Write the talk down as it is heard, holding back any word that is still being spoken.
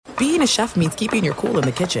being a chef means keeping your cool in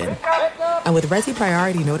the kitchen. And with Resi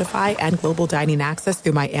Priority Notify and Global Dining Access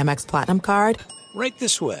through my Amex Platinum card, right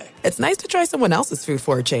this way. It's nice to try someone else's food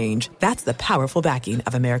for a change. That's the powerful backing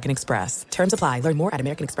of American Express. Terms apply. Learn more at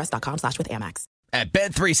americanexpress.com/withAmex. At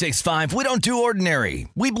Bet365, we don't do ordinary.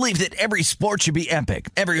 We believe that every sport should be epic.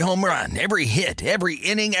 Every home run, every hit, every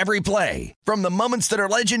inning, every play. From the moments that are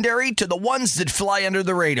legendary to the ones that fly under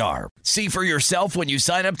the radar. See for yourself when you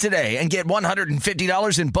sign up today and get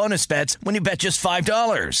 $150 in bonus bets when you bet just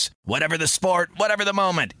 $5. Whatever the sport, whatever the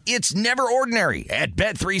moment, it's never ordinary at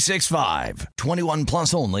Bet365. 21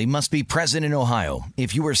 plus only. Must be present in Ohio.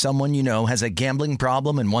 If you or someone you know has a gambling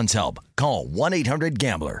problem and wants help, call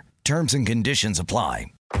 1-800-GAMBLER. Terms and conditions apply.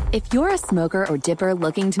 If you're a smoker or dipper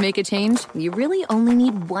looking to make a change, you really only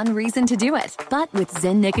need one reason to do it. But with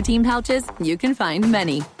Zyn nicotine pouches, you can find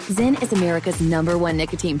many. Zyn is America's #1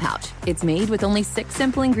 nicotine pouch. It's made with only 6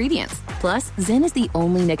 simple ingredients. Plus, Zyn is the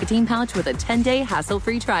only nicotine pouch with a 10-day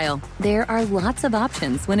hassle-free trial. There are lots of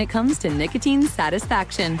options when it comes to nicotine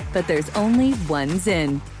satisfaction, but there's only one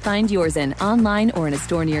Zyn. Find your Zyn online or in a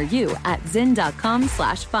store near you at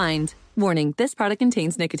zyn.com/find. Warning, this product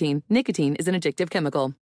contains nicotine. Nicotine is an addictive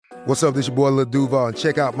chemical. What's up, this your boy Lil Duval, and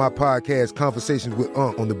check out my podcast, Conversations with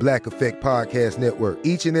Unc, on the Black Effect Podcast Network.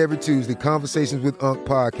 Each and every Tuesday, Conversations with Unc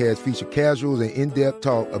podcast feature casuals and in-depth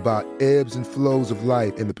talk about ebbs and flows of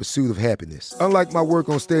life and the pursuit of happiness. Unlike my work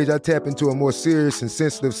on stage, I tap into a more serious and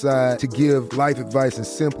sensitive side to give life advice and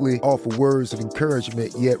simply offer words of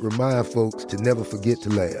encouragement, yet remind folks to never forget to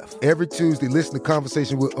laugh. Every Tuesday, listen to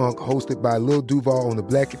Conversations with Unc, hosted by Lil Duval on the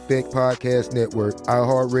Black Effect Podcast Network,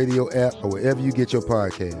 iHeartRadio app, or wherever you get your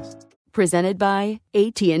podcasts. Presented by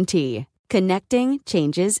AT&T. Connecting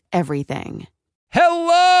changes everything.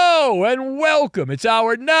 Hello and welcome. It's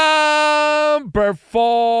our number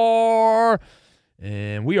 4.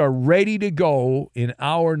 And we are ready to go in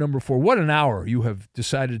hour number 4. What an hour you have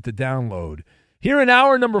decided to download. Here in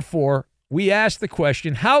hour number 4, we ask the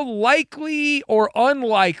question, how likely or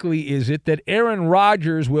unlikely is it that Aaron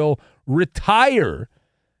Rodgers will retire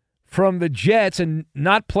from the Jets and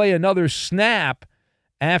not play another snap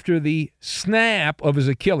after the snap of his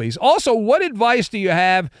Achilles? Also, what advice do you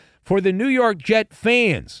have for the New York Jet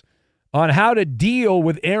fans on how to deal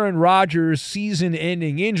with Aaron Rodgers'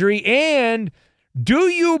 season-ending injury? And do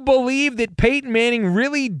you believe that Peyton Manning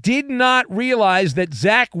really did not realize that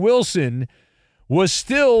Zach Wilson was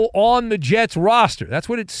still on the Jets roster? That's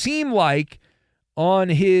what it seemed like on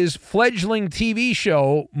his fledgling TV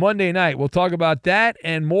show Monday night. We'll talk about that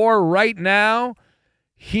and more right now.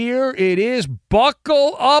 Here it is.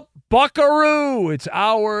 Buckle up, buckaroo. It's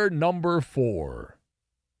hour number 4.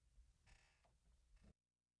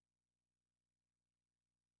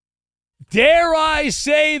 Dare I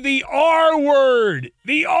say the R word?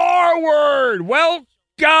 The R word. Welcome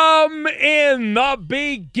in the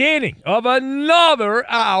beginning of another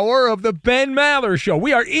hour of the Ben Maller Show.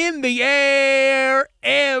 We are in the air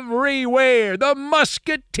everywhere. The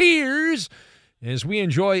Musketeers, as we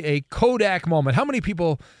enjoy a Kodak moment. How many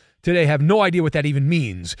people today have no idea what that even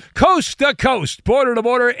means? Coast to coast, border to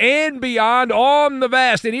border, and beyond on the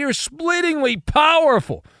vast and ear-splittingly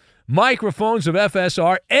powerful microphones of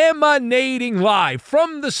FSR emanating live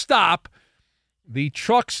from the stop, the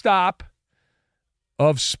truck stop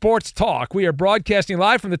of sports talk. We are broadcasting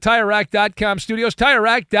live from the TireRack.com studios.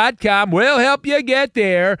 TireRack.com will help you get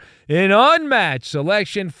there. An unmatched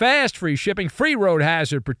selection, fast free shipping, free road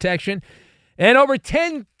hazard protection, and over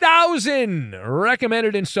 10,000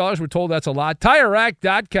 recommended installers. We're told that's a lot.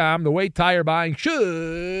 TireRack.com, the way tire buying should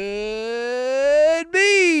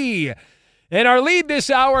be. And our lead this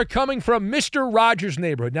hour coming from Mr. Rogers'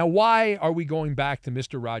 Neighborhood. Now, why are we going back to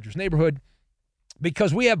Mr. Rogers' Neighborhood?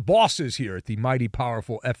 Because we have bosses here at the mighty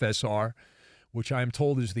powerful FSR, which I am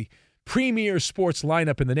told is the premier sports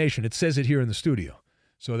lineup in the nation. It says it here in the studio,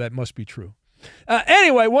 so that must be true.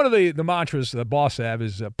 Anyway, one of the mantras the boss have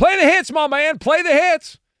is, play the hits, my man, play the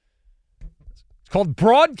hits. It's called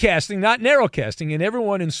broadcasting, not narrowcasting, and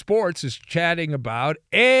everyone in sports is chatting about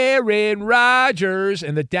Aaron Rodgers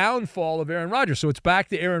and the downfall of Aaron Rodgers. So it's back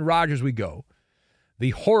to Aaron Rodgers we go,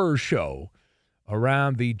 the horror show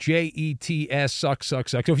around the Jets suck. So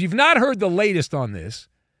if you've not heard the latest on this,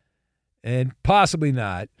 and possibly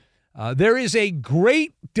not, there is a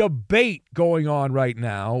great debate going on right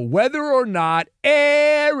now whether or not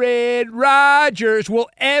Aaron Rodgers will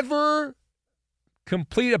ever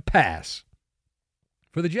complete a pass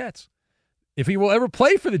for the Jets. If he will ever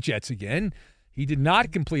play for the Jets again. He did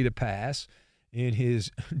not complete a pass in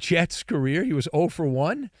his Jets career. He was 0 for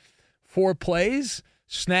 1, 4 plays,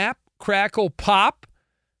 snap, crackle, pop.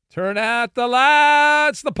 Turn out the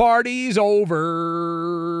lights, the party's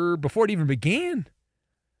over. before it even began.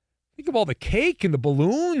 Think of all the cake and the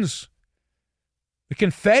balloons, the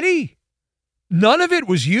confetti. None of it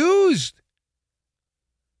was used.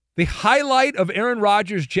 The highlight of Aaron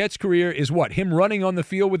Rodgers' Jets career is what? Him running on the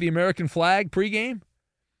field with the American flag pregame?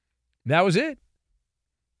 That was it.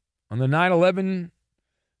 On the 9/11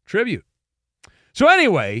 tribute. So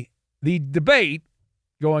anyway, the debate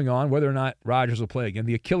going on whether or not Rodgers will play again,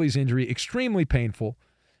 the Achilles injury, extremely painful,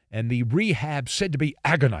 and the rehab said to be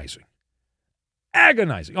agonizing.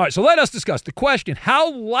 Agonizing. All right, so let us discuss the question,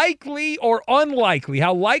 how likely or unlikely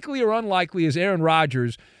is Aaron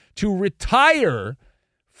Rodgers to retire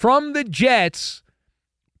from the Jets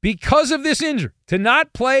because of this injury, to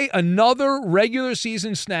not play another regular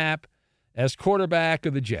season snap as quarterback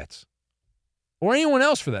of the Jets, or anyone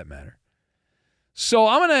else for that matter. So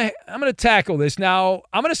I'm gonna tackle this. Now,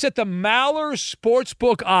 I'm going to set the Maller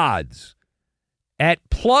Sportsbook odds at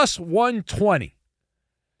plus 120.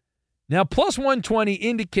 Now, plus 120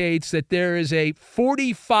 indicates that there is a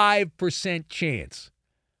 45% chance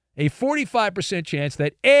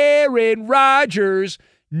that Aaron Rodgers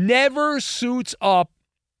never suits up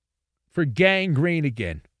for Gang Green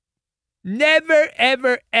again. Never,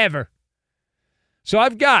 ever, ever. So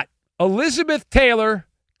I've got Elizabeth Taylor,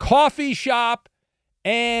 Coffee Shop,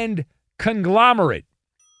 and Conglomerate.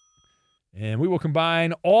 And we will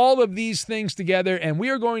combine all of these things together, and we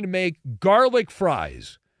are going to make garlic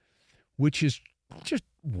fries, which is just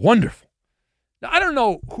wonderful. Now, I don't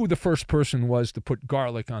know who the first person was to put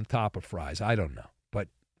garlic on top of fries. I don't know. But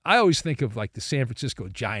I always think of like the San Francisco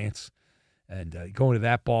Giants and going to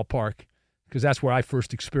that ballpark because that's where I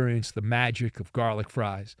first experienced the magic of garlic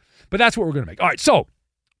fries. But that's what we're going to make. All right, so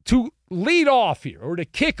to lead off here, or to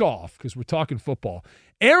kick off, because we're talking football,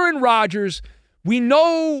 Aaron Rodgers, we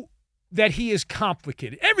know that he is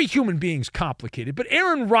complicated. Every human being's complicated, but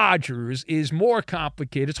Aaron Rodgers is more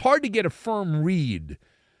complicated. It's hard to get a firm read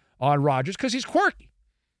on Rodgers because he's quirky.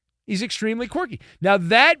 He's extremely quirky. Now,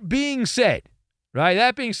 that being said,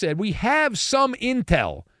 we have some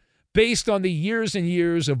intel based on the years and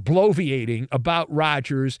years of bloviating about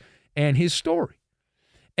Rodgers and his story.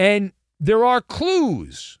 And there are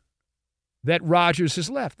clues that Rodgers has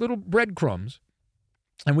left, little breadcrumbs,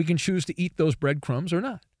 and we can choose to eat those breadcrumbs or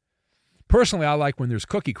not. Personally, I like when there's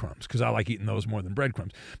cookie crumbs because I like eating those more than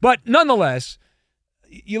breadcrumbs. But nonetheless,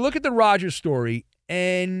 you look at the Rodgers story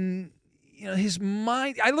and his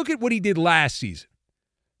mind, I look at what he did last season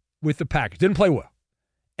with the Packers. Didn't play well.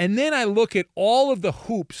 And then I look at all of the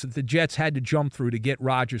hoops that the Jets had to jump through to get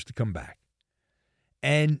Rodgers to come back.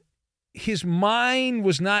 And his mind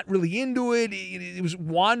was not really into it. It was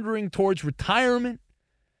wandering towards retirement.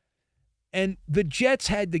 And the Jets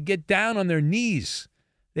had to get down on their knees.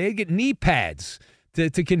 They had to get knee pads to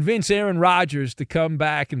convince Aaron Rodgers to come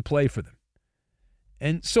back and play for them.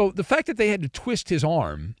 And so the fact that they had to twist his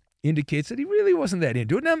arm indicates that he really wasn't that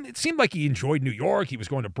into it. Now, it seemed like he enjoyed New York. He was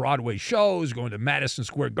going to Broadway shows, going to Madison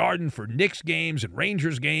Square Garden for Knicks games and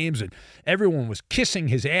Rangers games, and everyone was kissing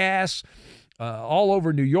his ass all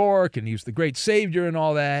over New York, and he was the great savior and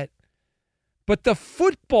all that. But the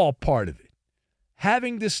football part of it,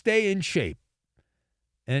 having to stay in shape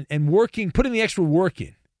and working, putting the extra work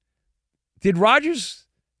in, did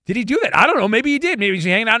he do that? I don't know. Maybe he did. Maybe he's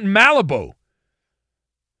hanging out in Malibu.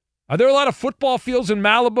 Are there a lot of football fields in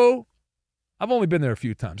Malibu? I've only been there a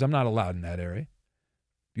few times. I'm not allowed in that area.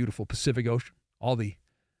 Beautiful Pacific Ocean. All the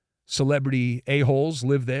celebrity a-holes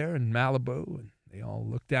live there in Malibu, and they all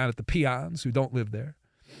look down at the peons who don't live there.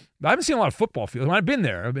 But I haven't seen a lot of football fields. When I've been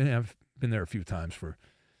there, I've been there a few times for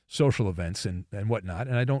social events and whatnot,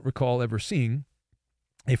 and I don't recall ever seeing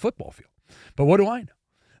a football field. But what do I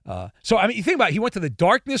know? You think about it. He went to the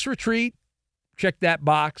darkness retreat, checked that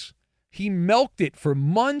box. He milked it for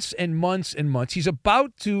months and months and months. He's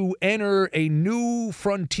about to enter a new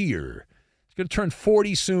frontier. He's going to turn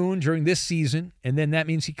 40 soon during this season, and then that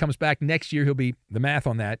means he comes back next year. He'll be, the math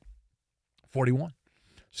on that, 41.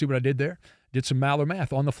 See what I did there? Did some Maller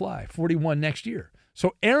math on the fly. 41 next year.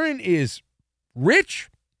 So Aaron is rich.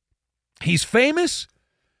 He's famous.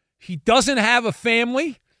 He doesn't have a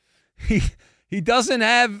family. He doesn't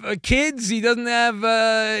have kids. He doesn't have,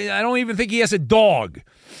 I don't even think he has a dog.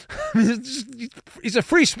 He's a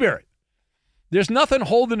free spirit. There's nothing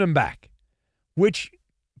holding him back, which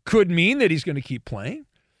could mean that he's going to keep playing,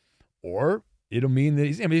 or it'll mean that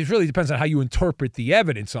it really depends on how you interpret the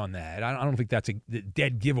evidence on that. I don't think that's a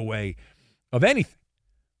dead giveaway of anything.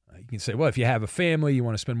 You can say, well, if you have a family, you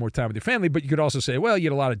want to spend more time with your family, but you could also say, well, you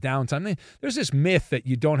get a lot of downtime. There's this myth that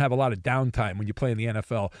you don't have a lot of downtime when you play in the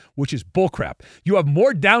NFL, which is bullcrap. You have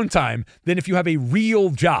more downtime than if you have a real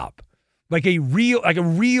job. like a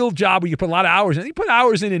real job where you put a lot of hours in. You put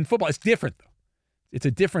hours in football. It's different, though. It's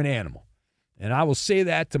a different animal. And I will say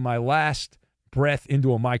that to my last breath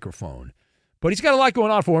into a microphone. But he's got a lot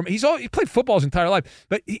going on for him. He played football his entire life.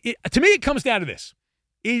 But to me, it comes down to this.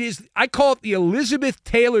 I call it the Elizabeth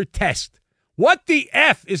Taylor test. What the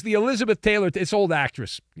F is the Elizabeth Taylor test? It's old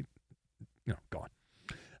actress.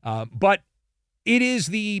 Gone. But it is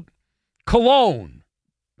the cologne,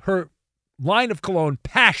 her line of cologne,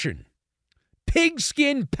 Passion.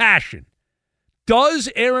 Pigskin Passion. Does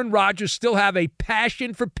Aaron Rodgers still have a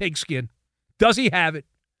passion for pigskin? Does he have it?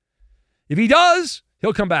 If he does,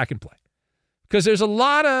 he'll come back and play. Because there's a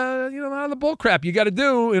lot of the bull crap you got to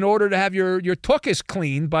do in order to have your tuchus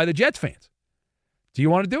cleaned by the Jets fans. Do you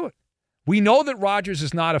want to do it? We know that Rodgers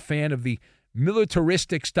is not a fan of the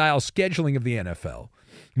militaristic style scheduling of the NFL.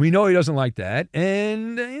 We know he doesn't like that,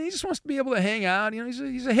 and he just wants to be able to hang out. He's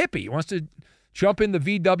a hippie. He wants to jump in the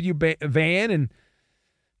VW van and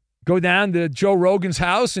go down to Joe Rogan's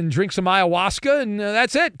house and drink some ayahuasca, and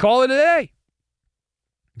that's it. Call it a day.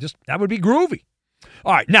 That would be groovy.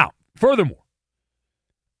 All right, now, furthermore,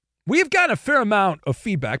 we have gotten a fair amount of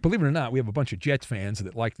feedback. Believe it or not, we have a bunch of Jets fans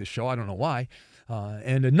that like this show. I don't know why.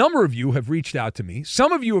 And a number of you have reached out to me.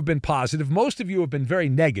 Some of you have been positive. Most of you have been very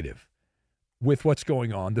negative with what's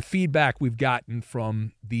going on. The feedback we've gotten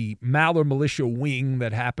from the Maller Militia wing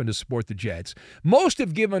that happened to support the Jets. Most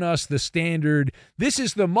have given us the standard, this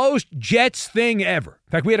is the most Jets thing ever.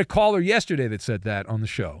 In fact, we had a caller yesterday that said that on the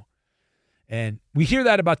show. And we hear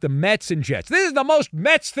that about the Mets and Jets. This is the most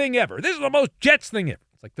Mets thing ever. This is the most Jets thing ever.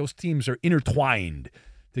 It's like those teams are intertwined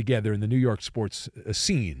together in the New York sports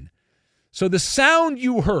scene. So the sound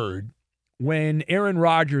you heard when Aaron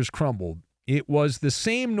Rodgers crumbled, it was the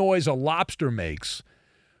same noise a lobster makes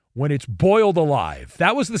when it's boiled alive.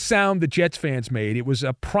 That was the sound the Jets fans made. It was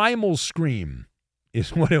a primal scream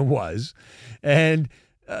is what it was. And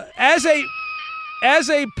as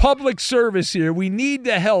a public service here, we need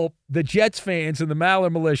to help the Jets fans and the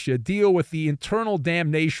Maller Militia deal with the internal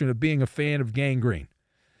damnation of being a fan of gangrene.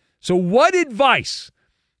 So what advice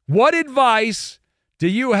do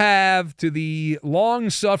you have to the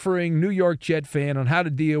long-suffering New York Jet fan on how to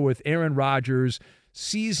deal with Aaron Rodgers'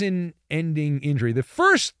 season-ending injury? The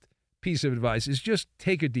first piece of advice is just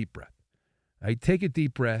take a deep breath. Right? Take a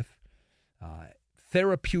deep breath.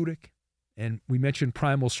 Therapeutic. And we mentioned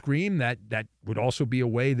primal scream. That would also be a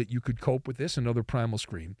way that you could cope with this, another primal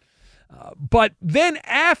scream. But then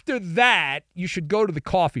after that, you should go to the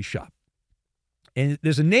coffee shop. And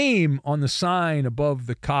there's a name on the sign above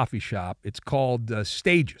the coffee shop. It's called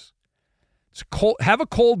Stages. It's cold. Have a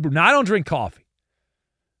cold brew. Now, I don't drink coffee.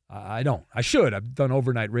 I don't. I should. I've done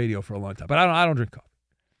overnight radio for a long time, but I don't drink coffee.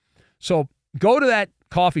 So go to that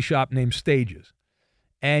coffee shop named Stages.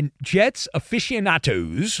 And Jets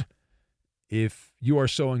aficionados, if you are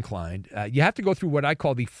so inclined, you have to go through what I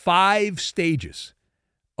call the 5 stages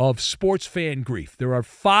of sports fan grief. There are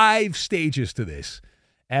 5 stages to this.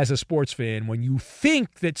 As a sports fan, when you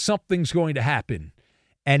think that something's going to happen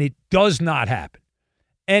and it does not happen.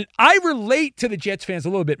 And I relate to the Jets fans a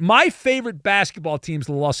little bit. My favorite basketball team is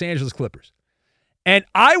the Los Angeles Clippers. And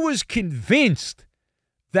I was convinced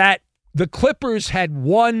that the Clippers had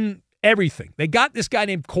won everything. They got this guy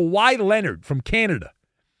named Kawhi Leonard from Canada.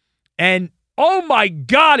 And, oh, my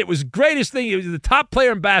God, it was the greatest thing. He was the top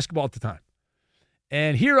player in basketball at the time.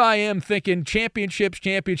 And here I am thinking championships.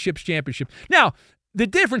 Now, the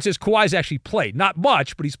difference is Kawhi's actually played. Not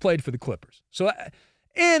much, but he's played for the Clippers. So,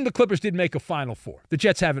 and the Clippers did make a Final Four. The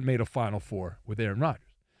Jets haven't made a Final Four with Aaron Rodgers.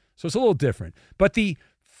 So it's a little different. But the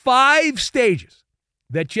 5 stages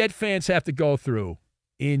that Jet fans have to go through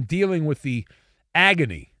in dealing with the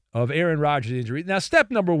agony of Aaron Rodgers' injury. Now, step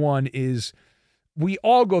number 1 is we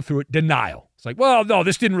all go through it, denial. It's like, well, no,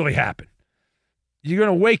 this didn't really happen. You're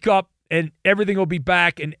going to wake up and everything will be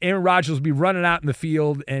back, and Aaron Rodgers will be running out in the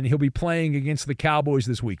field, and he'll be playing against the Cowboys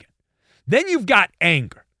this weekend. Then you've got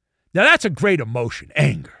anger. Now, that's a great emotion,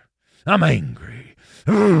 anger. I'm angry.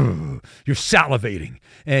 Ugh. You're salivating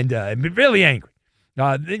and really angry.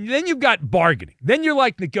 Then you've got bargaining. Then you're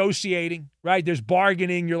like negotiating, right? There's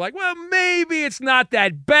bargaining. You're like, well, maybe it's not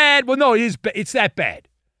that bad. Well, no, it's that bad.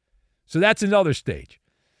 So that's another stage.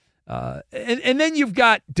 And then you've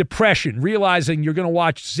got depression, realizing you're going to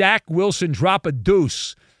watch Zach Wilson drop a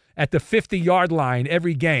deuce at the 50-yard line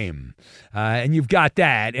every game. And you've got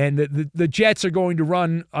that. And the Jets are going to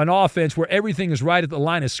run an offense where everything is right at the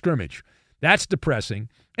line of scrimmage. That's depressing.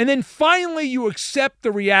 And then finally you accept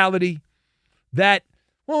the reality that,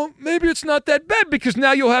 well, maybe it's not that bad because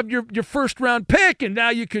now you'll have your first-round pick and now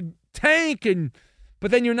you could tank,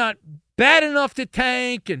 but then you're not bad enough to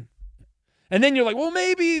tank. And then you're like, well,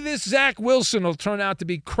 maybe this Zach Wilson will turn out to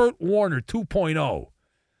be Kurt Warner 2.0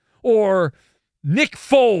 or Nick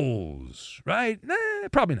Foles, right?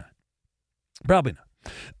 Probably not. Probably not.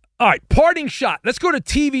 All right, parting shot. Let's go to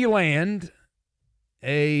TV Land,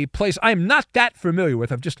 a place I am not that familiar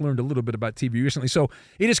with. I've just learned a little bit about TV recently. So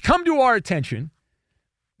it has come to our attention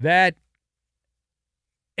that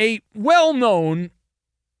a well-known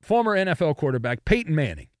former NFL quarterback, Peyton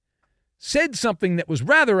Manning, said something that was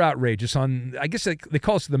rather outrageous on, I guess they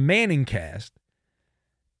call it the Manning cast.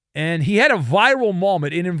 And he had a viral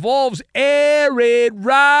moment. It involves Aaron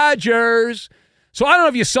Rodgers. So I don't know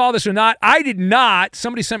if you saw this or not. I did not.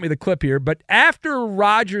 Somebody sent me the clip here. But after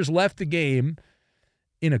Rodgers left the game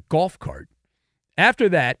in a golf cart, after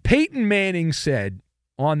that, Peyton Manning said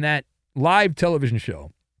on that live television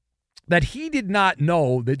show that he did not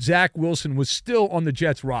know that Zach Wilson was still on the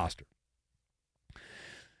Jets roster.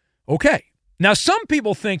 Okay. Now, some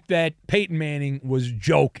people think that Peyton Manning was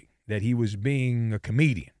joking, that he was being a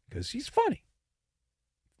comedian, because he's funny.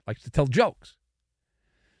 Likes to tell jokes.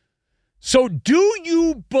 So do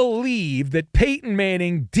you believe that Peyton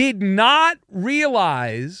Manning did not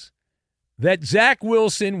realize that Zach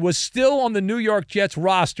Wilson was still on the New York Jets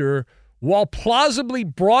roster while plausibly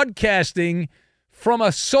broadcasting from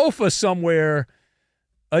a sofa somewhere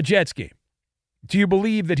a Jets game? Do you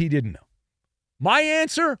believe that he didn't know? My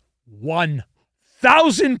answer,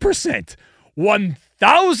 1,000%.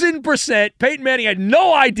 1,000%. Peyton Manning had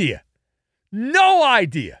no idea. No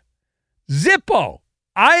idea. Zippo.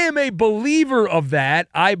 I am a believer of that.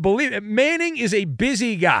 I believe Manning is a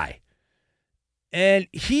busy guy. And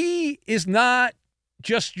he is not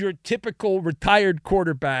just your typical retired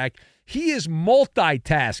quarterback. He is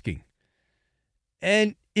multitasking.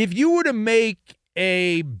 And if you were to make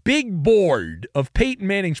a big board of Peyton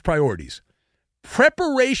Manning's priorities,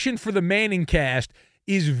 preparation for the Manning cast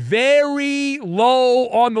is very low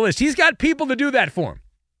on the list. He's got people to do that for him.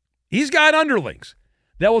 He's got underlings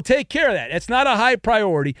that will take care of that. It's not a high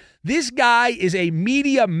priority. This guy is a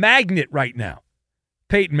media magnet right now,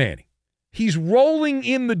 Peyton Manning. He's rolling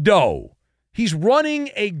in the dough. He's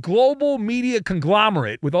running a global media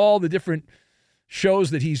conglomerate with all the different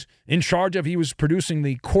shows that he's in charge of. He was producing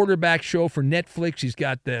the quarterback show for Netflix. He's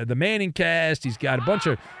got the Manning cast. He's got a bunch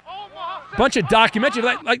of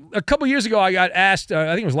documentaries. Like a couple years ago, I got asked,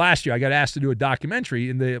 I think it was last year, I got asked to do a documentary.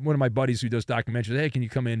 And one of my buddies who does documentaries, hey, can you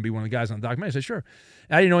come in and be one of the guys on the documentary? I said, sure.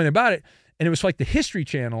 And I didn't know anything about it. And it was like the History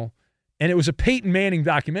Channel, and it was a Peyton Manning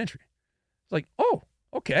documentary. It's like, oh,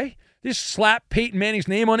 okay. Just slap Peyton Manning's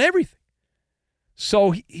name on everything.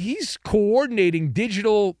 So he's coordinating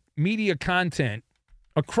digital media content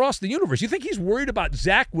across the universe. You think he's worried about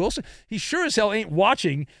Zach Wilson? He sure as hell ain't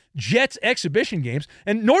watching Jets exhibition games,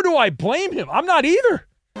 and nor do I blame him. I'm not either.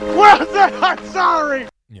 Well, I'm sorry.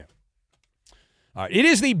 Yeah. All right. It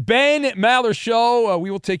is the Ben Maller Show. We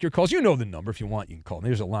will take your calls. You know the number. If you want, you can call.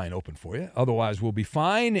 There's a line open for you. Otherwise, we'll be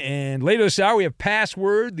fine. And later this hour, we have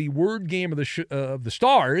Password, the word game of the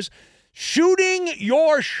stars. Shooting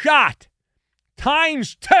your shot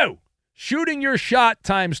times 2. Shooting your shot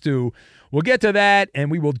times 2. We'll get to that,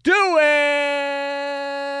 and we will do it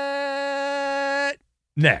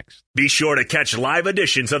next. Be sure to catch live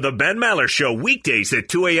editions of the Ben Maller Show weekdays at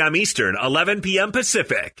 2 a.m. Eastern, 11 p.m.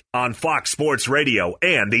 Pacific on Fox Sports Radio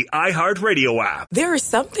and the iHeartRadio app. There are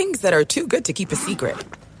some things that are too good to keep a secret.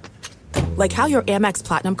 Like how your Amex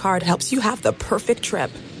Platinum card helps you have the perfect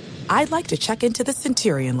trip. I'd like to check into the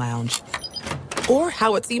Centurion Lounge. Or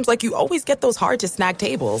how it seems like you always get those hard-to-snag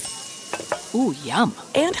tables. Ooh, yum.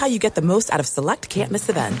 And how you get the most out of select can't-miss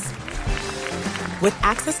events. With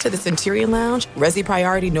access to the Centurion Lounge, Resi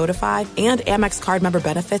Priority Notified, and Amex card member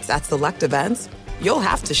benefits at select events, you'll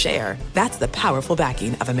have to share. That's the powerful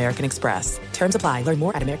backing of American Express. Terms apply. Learn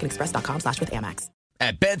more at americanexpress.com/withAmex.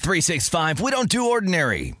 At Bet365, we don't do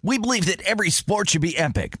ordinary. We believe that every sport should be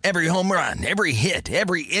epic. Every home run, every hit,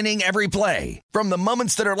 every inning, every play. From the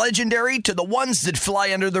moments that are legendary to the ones that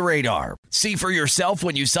fly under the radar. See for yourself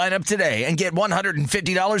when you sign up today and get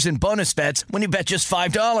 $150 in bonus bets when you bet just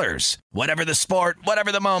 $5. Whatever the sport,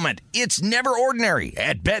 whatever the moment, it's never ordinary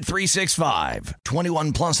at Bet365.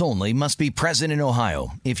 21 plus only. Must be present in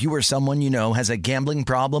Ohio. If you or someone you know has a gambling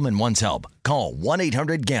problem and wants help, call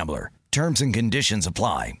 1-800-GAMBLER. Terms and conditions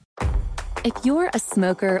apply. If you're a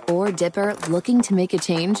smoker or dipper looking to make a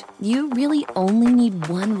change, you really only need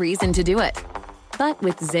one reason to do it. But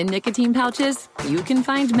with Zyn nicotine pouches, you can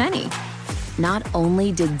find many. Not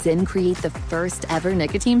only did Zyn create the first ever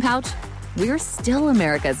nicotine pouch, we're still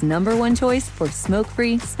America's #1 choice for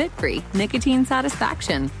smoke-free, spit-free nicotine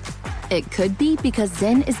satisfaction. It could be because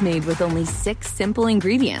Zyn is made with only 6 simple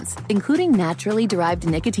ingredients, including naturally derived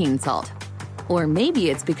nicotine salt. Or maybe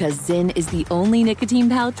it's because Zyn is the only nicotine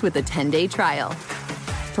pouch with a 10-day trial.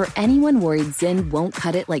 For anyone worried Zyn won't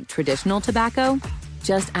cut it like traditional tobacco,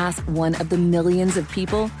 just ask one of the millions of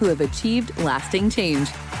people who have achieved lasting change.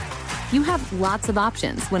 You have lots of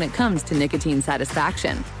options when it comes to nicotine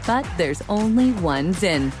satisfaction, but there's only one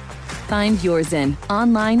Zyn. Find your Zyn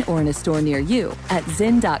online or in a store near you at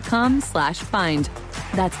zyn.com/find.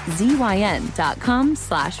 That's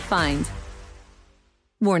ZYN.com/find.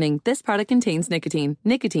 Warning, this product contains nicotine.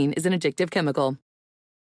 Nicotine is an addictive chemical.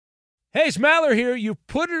 Hey, it's Maller here. You've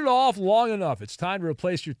put it off long enough. It's time to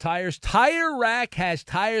replace your tires. Tire Rack has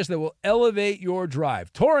tires that will elevate your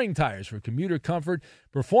drive. Touring tires for commuter comfort,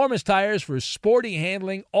 performance tires for sporty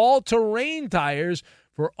handling, all-terrain tires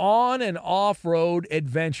for on- and off-road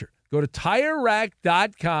adventure. Go to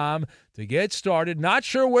TireRack.com to get started. Not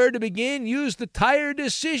sure where to begin? Use the Tire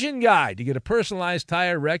Decision Guide to get a personalized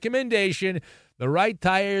tire recommendation, the right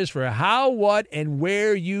tires for how, what, and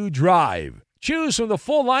where you drive. Choose from the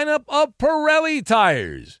full lineup of Pirelli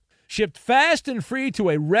tires. Shipped fast and free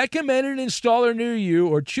to a recommended installer near you,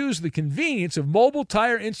 or choose the convenience of mobile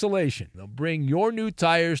tire installation. They'll bring your new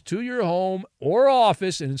tires to your home or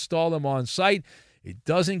office and install them on site. It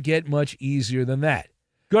doesn't get much easier than that.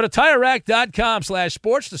 Go to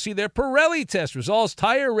TireRack.com/sports to see their Pirelli test results,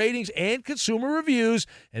 tire ratings, and consumer reviews,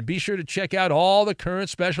 and be sure to check out all the current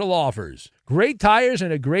special offers. Great tires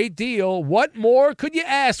and a great deal. What more could you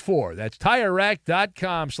ask for? That's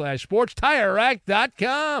TireRack.com/sports.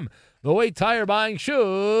 TireRack.com, the way tire buying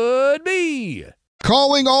should be.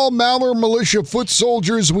 Calling all Maller Militia foot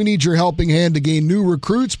soldiers, we need your helping hand to gain new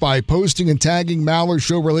recruits by posting and tagging Maller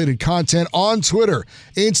Show-related content on Twitter,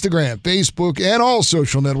 Instagram, Facebook, and all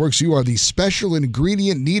social networks. You are the special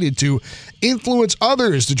ingredient needed to influence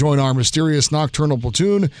others to join our mysterious nocturnal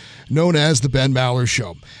platoon known as the Ben Maller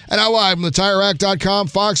Show. And now live from the TireRack.com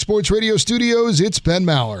Fox Sports Radio studios, it's Ben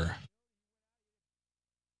Maller.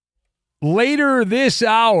 Later this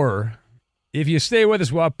hour, if you stay with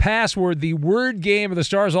us, we'll have Password, the word game of the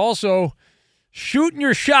stars. Also, shooting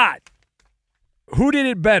your shot. Who did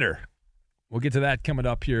it better? We'll get to that coming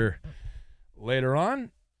up here later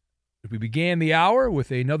on. We began the hour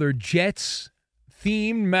with another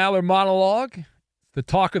Jets-themed Maller monologue, the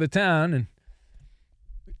talk of the town. And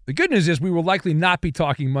the good news is we will likely not be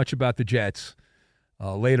talking much about the Jets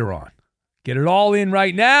later on. Get it all in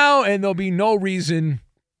right now, and there'll be no reason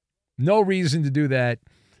to do that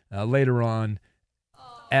later on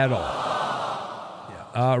at all.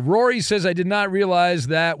 Yeah. Rory says, I did not realize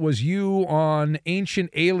that was you on Ancient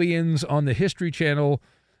Aliens on the History Channel.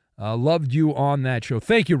 Loved you on that show.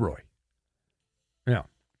 Thank you, Roy. Yeah.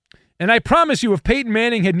 And I promise you, if Peyton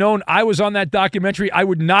Manning had known I was on that documentary, I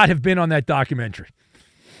would not have been on that documentary.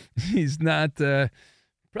 He's not,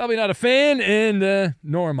 probably not a fan, and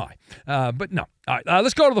nor am I. But no. All right,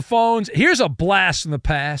 let's go to the phones. Here's a blast from the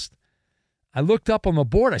past. I looked up on the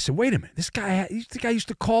board. I said, wait a minute. This guy used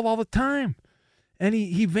to call all the time. And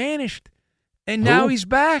he vanished. And now he's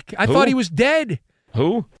back. I thought he was dead.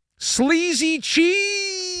 Who? Sleazy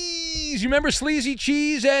Cheese. You remember Sleazy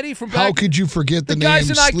Cheese, Eddie? From back? How could you forget the name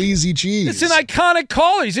Sleazy Cheese? It's an iconic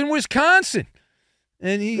caller. He's in Wisconsin.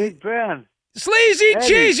 And Big Ben. Sleazy Eddie.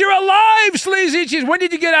 Cheese, you're alive, Sleazy Cheese. When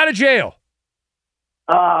did you get out of jail?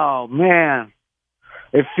 Oh, man.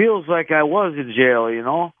 It feels like I was in jail, you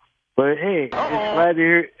know? But, hey, just glad to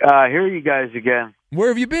hear you guys again. Where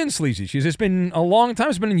have you been, Sleazy Cheese? It's been a long time.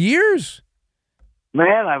 It's been years.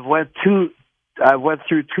 Man, I went through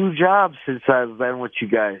 2 jobs since I've been with you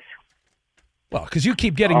guys. Well, because you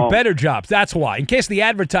keep getting better jobs. That's why. In case the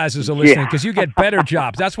advertisers are listening, because you get better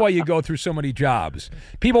jobs. That's why you go through so many jobs.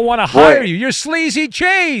 People want to hire you. You're Sleazy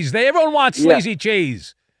Cheese. Everyone wants Sleazy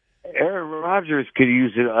Cheese. Aaron Rodgers could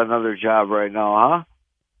use another job right now, huh?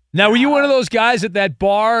 Now, were you one of those guys at that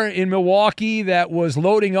bar in Milwaukee that was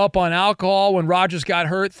loading up on alcohol when Rodgers got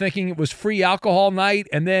hurt, thinking it was free alcohol night,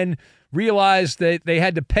 and then realized that they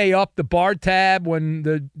had to pay up the bar tab when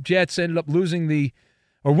the Jets ended up winning the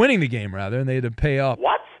game, rather, and they had to pay up?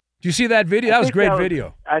 What? Did you see that video? That was a great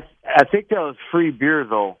video. I think that was free beer,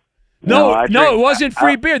 though. No, it wasn't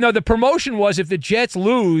free beer. No, the promotion was if the Jets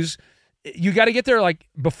lose, you got to get there like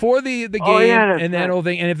before the game and that whole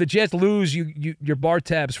thing. And if the Jets lose, your bar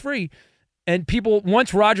tab's free. And people,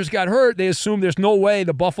 once Rodgers got hurt, they assumed there's no way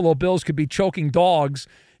the Buffalo Bills could be choking dogs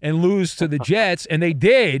and lose to the Jets, and they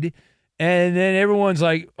did. And then everyone's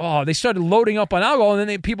like, oh, they started loading up on alcohol, and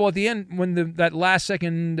then people at the end, when that last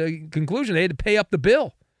second conclusion, they had to pay up the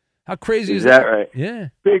bill. How crazy is that? Right? Yeah.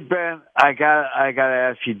 Big Ben, I gotta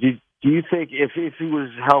ask you, Do you think if he was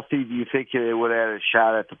healthy, do you think they would have had a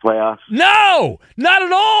shot at the playoffs? No, not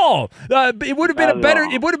at all. It would have been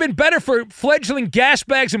It would have been better for fledgling gas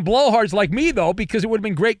bags and blowhards like me, though, because it would have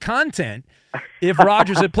been great content if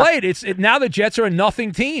Rodgers had played. Now the Jets are a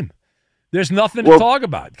nothing team. There's nothing to talk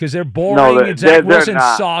about because they're boring and Zach Wilson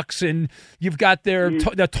sucks, and you've got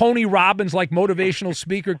the Tony Robbins like motivational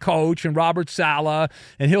speaker coach and Robert Saleh,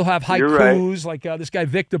 and he'll have haikus like this guy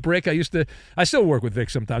Vic the Brick. I still work with Vic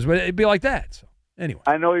sometimes, but it'd be like that. So anyway,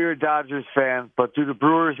 I know you're a Dodgers fan, but do the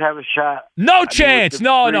Brewers have a shot? No chance.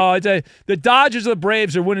 No. The Dodgers or the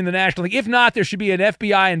Braves are winning the National League. If not, there should be an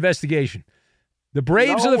FBI investigation. The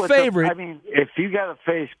Braves are the favorite. If you got to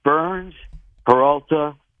face Burns,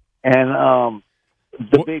 Peralta. And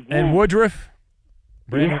the big and Woodruff,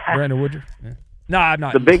 Brandon Woodruff. Yeah. No, I'm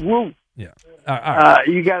not. The big Woo. Yeah. All right.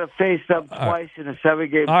 You got to face them twice in a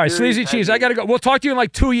 7-game. All right, series. Sleazy Cheese. I got to go. We'll talk to you in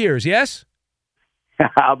like 2 years. Yes.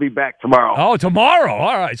 I'll be back tomorrow. Oh, tomorrow.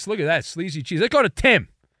 All right. So look at that, Sleazy Cheese. Let's go to Tim,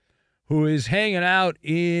 who is hanging out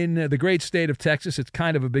in the great state of Texas. It's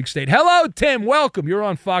kind of a big state. Hello, Tim. Welcome. You're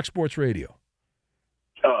on Fox Sports Radio.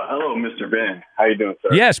 Hello, Mr. Ben. How you doing, sir?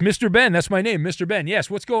 Yes, Mr. Ben. That's my name, Mr. Ben. Yes,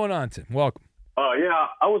 what's going on, Tim? Welcome. Yeah,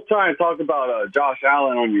 I was trying to talk about Josh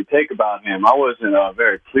Allen on your take about him. I wasn't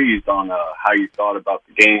very pleased on how you thought about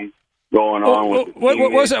the game going on.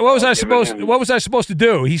 What was I supposed to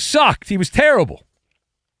do? He sucked. He was terrible.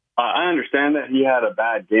 I understand that he had a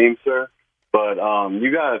bad game, sir, but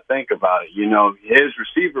you got to think about it. You know, his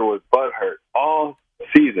receiver was butthurt all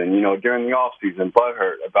season, during the offseason,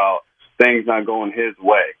 butthurt about things not going his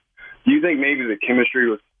way. Do you think maybe the chemistry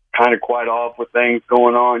was kind of quite off with things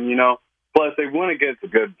going on, Plus, they went against a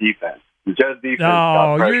good defense. The Jets defense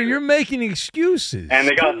got pressure. You're making excuses. And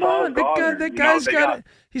they got the guy's got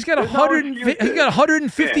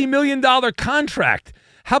 $150 million contract.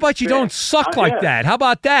 How about you don't suck like that? How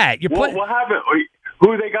about that? What happened?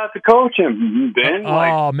 Who they got to coach him, Ben?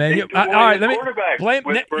 All right, let me blame.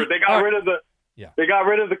 They got rid of the. Yeah. They got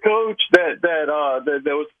rid of the coach that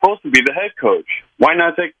was supposed to be the head coach. Why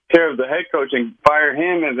not take care of the head coach and fire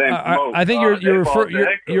him and then promote? I think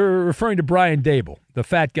you're referring to Brian Daboll, the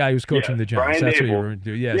fat guy who's coaching the Giants. That's what you're referring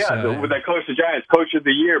to. Yes. That coach the Giants, Coach of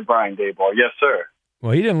the Year, Brian Daboll. Yes, sir.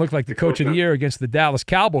 Well, he didn't look like the Coach of the Year against the Dallas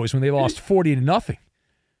Cowboys when they lost 40-0.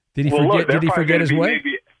 Did he forget? Did he forget his way?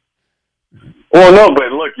 Well, no,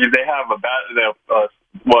 but look, they have a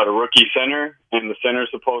rookie center, and the center is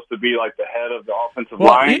supposed to be like the head of the offensive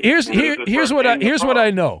line. Here's what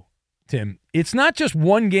I know, Tim. It's not just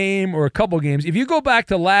one game or a couple games. If you go back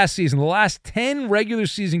to last season, the last 10 regular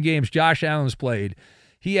season games Josh Allen's played,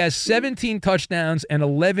 he has 17 touchdowns and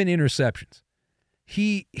 11 interceptions.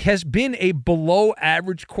 He has been a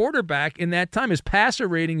below-average quarterback in that time. His passer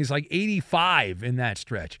rating is like 85 in that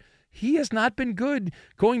stretch. He has not been good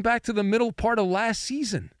going back to the middle part of last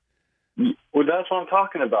season. Well, that's what I'm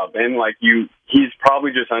talking about, Ben. He's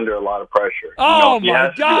probably just under a lot of pressure. Oh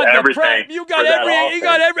my God! You got everything.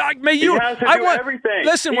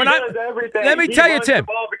 Listen, let me tell you, Tim.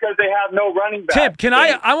 Because they have no running back. Tim, can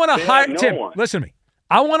I want to hire Tim? Listen to me.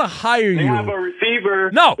 I want to hire you. They have a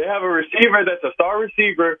receiver. No, they have a receiver that's a star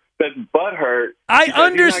receiver that's butthurt. I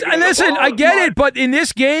understand. Listen, I get it, but in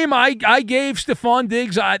this game, I gave Stephon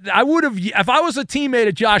Diggs. I would have, if I was a teammate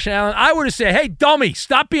of Josh Allen, I would have said, "Hey, dummy,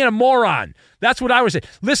 stop being a moron." That's what I would say.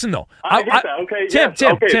 Listen, though, I get that. Okay, Tim,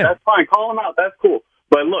 that's fine. Call him out. That's cool.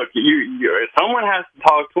 But look, someone has to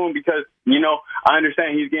talk to him because, I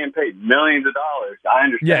understand he's getting paid millions of dollars. I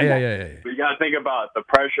understand that. But you got to think about the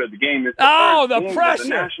pressure of the game. It's the pressure. The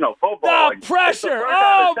National Football. The pressure.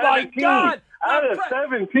 Oh, my God. Out of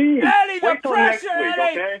 17. Eddie, the pressure,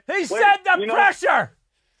 Eddie. Okay? He said the pressure.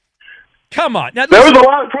 Come on. Now, there was a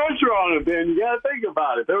lot of pressure on him, Ben. You got to think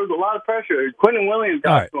about it. There was a lot of pressure. Quentin Williams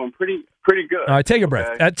got to him pretty good. All right, take a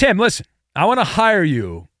breath. Tim, listen. I want to hire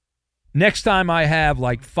you next time I have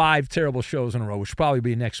like 5 terrible shows in a row, which will probably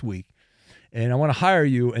be next week. And I want to hire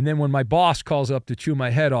you, and then when my boss calls up to chew my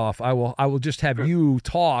head off, I will just have you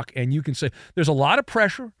talk, and you can say, there's a lot of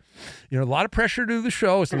pressure. A lot of pressure to do the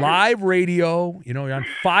show. It's live radio. You're on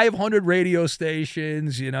 500 radio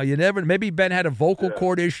stations. You never. Maybe Ben had a vocal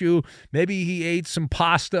cord issue. Maybe he ate some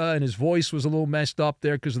pasta and his voice was a little messed up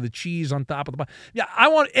there because of the cheese on top of the pasta. Yeah, I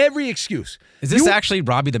want every excuse. Is this actually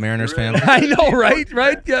Robbie the Mariners fan? I know, right?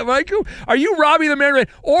 Yeah, Michael. Are you Robbie the Mariners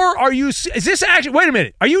fan, or are you? Is this actually? Wait a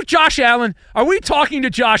minute. Are you Josh Allen? Are we talking to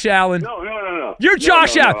Josh Allen? No. You're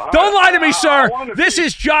Josh Allen. Don't lie to me, sir. This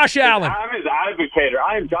is Josh Allen. I'm his advocator.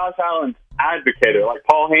 I am Josh Allen's advocator. Like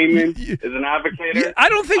Paul Heyman is an advocator. I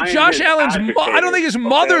don't think Josh Allen's. I don't think his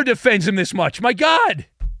mother defends him this much. My God.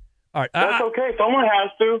 All right. That's okay. Someone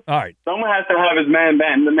has to. All right. Someone has to have his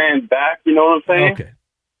the man's back. You know what I'm saying? Okay.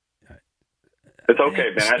 It's okay,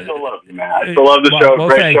 Ben. I still love you, man. I still love the show. Well,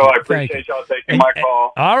 Great show. you. I appreciate y'all taking my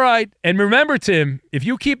call. All right. And remember, Tim, if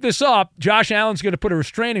you keep this up, Josh Allen's going to put a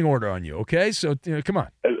restraining order on you, okay? So, come on.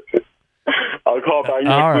 I'll call back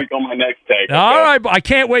next week on my next tape. Okay? All right. I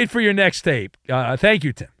can't wait for your next tape. Thank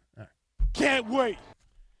you, Tim. Can't wait.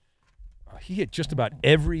 He had just about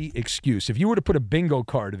every excuse. If you were to put a bingo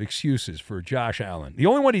card of excuses for Josh Allen, the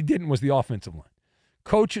only one he didn't was the offensive line.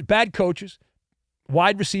 Coaches, bad coaches,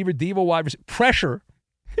 wide receiver, diva wide receiver, pressure.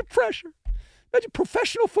 Imagine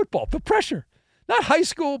professional football, the pressure. Not high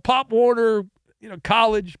school, Pop Warner,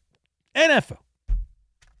 college, NFL.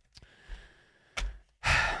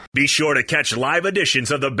 Be sure to catch live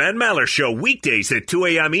editions of the Ben Maller Show weekdays at 2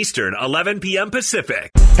 a.m. Eastern, 11 p.m.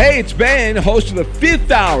 Pacific. Hey, it's Ben, host of the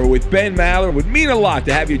Fifth Hour with Ben Maller. It would mean a lot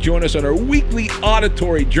to have you join us on our weekly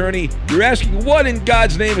auditory journey. You're asking, what in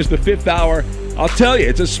God's name is the Fifth Hour? I'll tell you,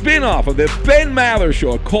 it's a spin-off of the Ben Maller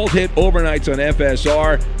Show, a cult hit overnights on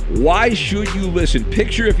FSR. Why should you listen?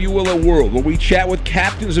 Picture, if you will, a world where we chat with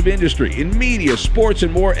captains of industry in media, sports,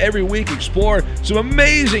 and more every week. Explore some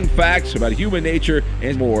amazing facts about human nature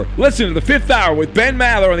and more. Listen to the Fifth Hour with Ben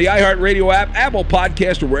Maller on the iHeartRadio app, Apple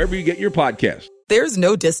Podcast, or wherever you get your podcasts. There's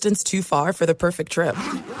no distance too far for the perfect trip.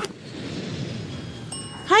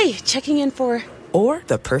 Hi, checking in for... Or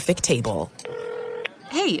the perfect table.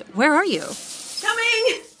 Hey, where are you?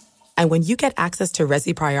 Coming! And when you get access to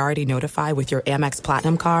Resi Priority Notify with your Amex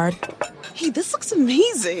Platinum card... Hey, this looks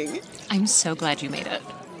amazing. I'm so glad you made it.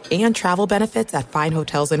 And travel benefits at fine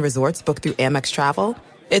hotels and resorts booked through Amex Travel,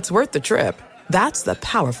 it's worth the trip. That's the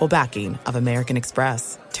powerful backing of American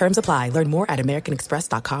Express. Terms apply. Learn more at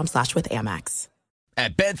americanexpress.com/withAmex.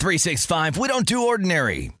 At Bet365, we don't do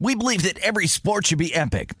ordinary. We believe that every sport should be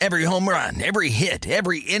epic. Every home run, every hit,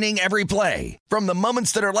 every inning, every play. From the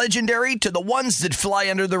moments that are legendary to the ones that fly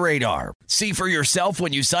under the radar. See for yourself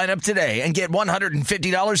when you sign up today and get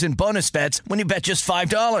 $150 in bonus bets when you bet just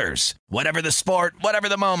 $5. Whatever the sport, whatever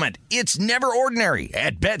the moment, it's never ordinary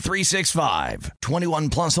at Bet365. 21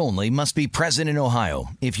 plus only. Must be present in Ohio.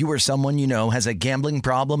 If you or someone you know has a gambling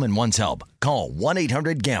problem and wants help, call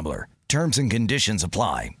 1-800-GAMBLER. Terms and conditions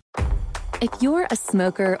apply. If you're a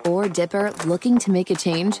smoker or dipper looking to make a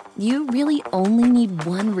change, you really only need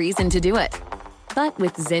one reason to do it. But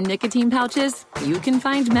with Zyn nicotine pouches, you can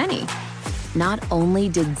find many. Not only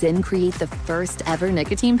did Zyn create the first ever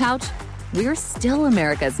nicotine pouch, we're still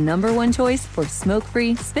America's #1 choice for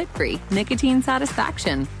smoke-free, spit-free nicotine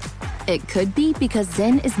satisfaction. It could be because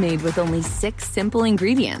Zyn is made with only 6 simple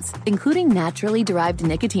ingredients, including naturally derived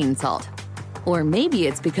nicotine salt. Or maybe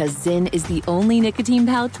it's because Zyn is the only nicotine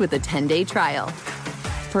pouch with a 10-day trial.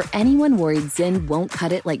 For anyone worried Zyn won't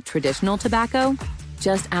cut it like traditional tobacco,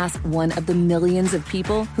 just ask one of the millions of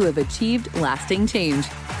people who have achieved lasting change.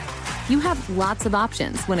 You have lots of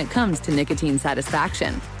options when it comes to nicotine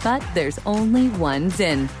satisfaction, but there's only one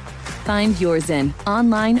Zyn. Find your Zyn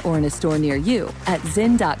online or in a store near you at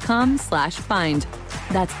zyn.com/find.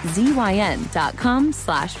 That's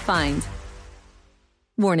ZYN.com/find.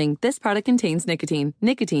 Warning, this product contains nicotine.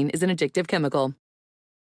 Nicotine is an addictive chemical.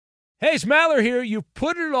 Hey, it's Maller here. You've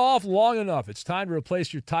put it off long enough. It's time to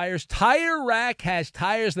replace your tires. Tire Rack has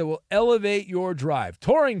tires that will elevate your drive.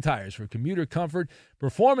 Touring tires for commuter comfort,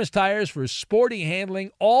 performance tires for sporty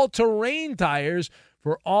handling, all-terrain tires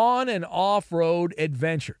for on- and off-road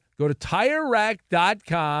adventure. Go to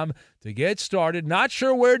TireRack.com to get started. Not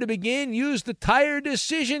sure where to begin? Use the Tire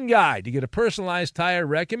Decision Guide to get a personalized tire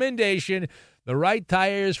recommendation. The right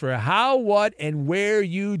tires for how, what, and where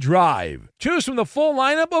you drive. Choose from the full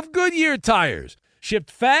lineup of Goodyear tires.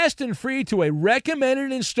 Shipped fast and free to a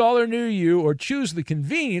recommended installer near you, or choose the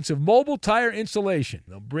convenience of mobile tire installation.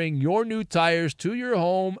 They'll bring your new tires to your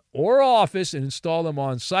home or office and install them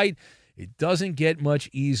on site. It doesn't get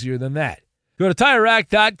much easier than that. Go to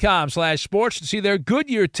TireRack.com/sports to see their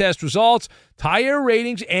Goodyear test results, tire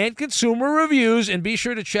ratings, and consumer reviews, and be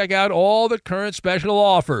sure to check out all the current special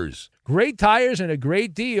offers. Great tires and a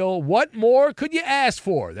great deal. What more could you ask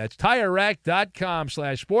for? That's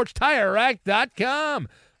TireRack.com/sports. TireRack.com,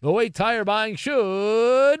 the way tire buying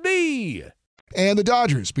should be. And the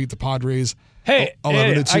Dodgers beat the Padres. Hey,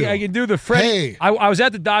 11-2. I can do the Freddie. Hey. I was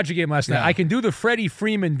at the Dodger game last night. Yeah. I can do the Freddie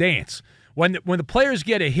Freeman dance. When the players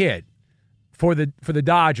get a hit for the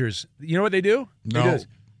Dodgers, you know what they do? No. They do this.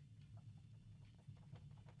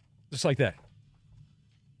 Just like that.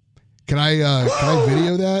 Can I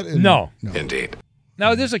video that? No. Indeed.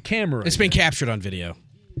 Now, there's a camera. It's been captured on video.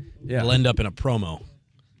 Yeah. It'll end up in a promo.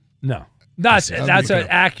 No. That's an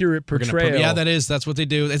accurate portrayal. Yeah, that is. That's what they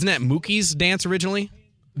do. Isn't that Mookie's dance originally?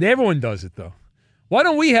 Everyone does it, though. Why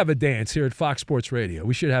don't we have a dance here at Fox Sports Radio?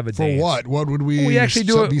 We should have a dance. For what? What would we We actually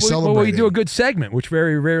be celebrating? Well, we do a good segment, which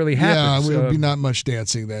very rarely happens. Yeah, it would be not much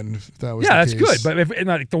dancing then if that was the case. That's good. But if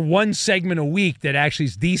like the one segment a week that actually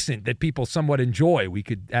is decent, that people somewhat enjoy, we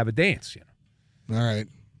could have a dance, All right.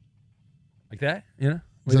 Like that, Is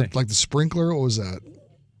that like the sprinkler? What was that?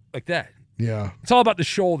 Like that. Yeah. It's all about the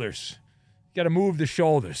shoulders. You got to move the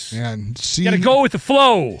shoulders. And you got to go with the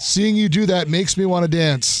flow. Seeing you do that makes me want to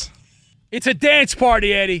dance. It's a dance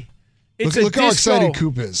party, Eddie. It's look how excited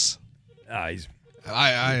Coop is. He's.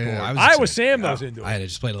 I was Sam that was into it. I had to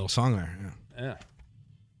just play a little song there. Yeah.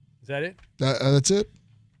 Is that it? That's it?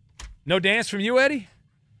 No dance from you, Eddie?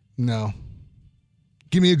 No.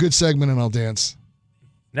 Give me a good segment and I'll dance.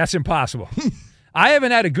 That's impossible. I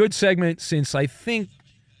haven't had a good segment since I think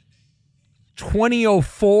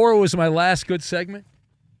 2004 was my last good segment.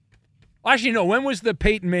 Actually, no. When was the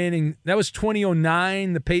Peyton Manning? That was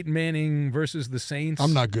 2009, the Peyton Manning versus the Saints.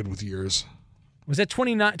 I'm not good with years. Was that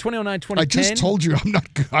 2009, 2010? I just told you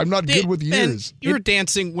I'm not good with years. You were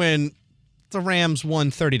dancing when the Rams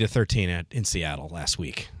won 30-13 in Seattle last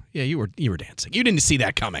week. Yeah, you were dancing. You didn't see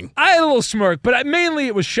that coming. I had a little smirk, but mainly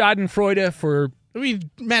it was Schadenfreude for.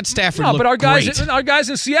 Matt Stafford. No, but our guys great.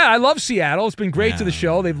 in Seattle. I love Seattle. It's been great to the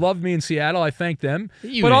show. They've loved me in Seattle. I thank them.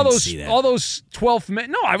 But all those 12th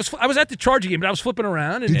men. No, I was at the Charger game, but I was flipping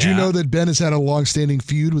around. Did you know that Ben has had a long-standing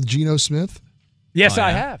feud with Geno Smith? Yes,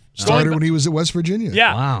 I have. Started when he was at West Virginia.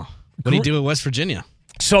 Yeah. Wow. What did he do at West Virginia?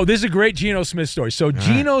 So this is a great Geno Smith story. So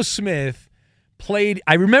Geno Smith played.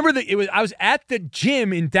 I remember that I was at the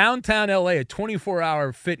gym in downtown LA, a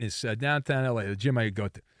 24-hour fitness downtown LA, the gym I could go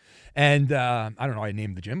to. And I don't know, I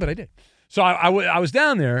named the gym, but I did. So I was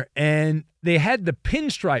down there, and they had the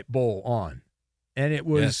Pinstripe Bowl on, and it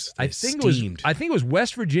was I think it was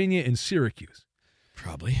West Virginia and Syracuse,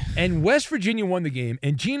 probably. And West Virginia won the game,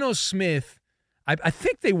 and Geno Smith, I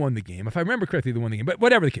think they won the game, if I remember correctly, they won the game. But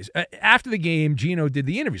whatever the case, after the game, Geno did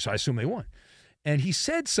the interview, so I assume they won, and he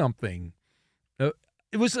said something.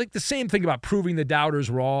 It was like the same thing about proving the doubters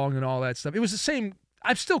wrong and all that stuff. It was the same.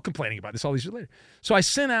 I'm still complaining about this all these years later. So I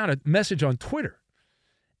sent out a message on Twitter,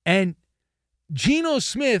 and Geno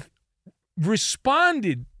Smith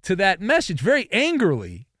responded to that message very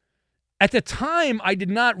angrily. At the time, I did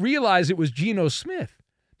not realize it was Geno Smith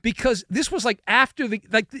because this was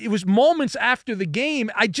it was moments after the game.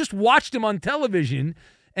 I just watched him on television,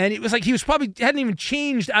 and it was like he was probably hadn't even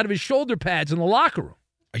changed out of his shoulder pads in the locker room.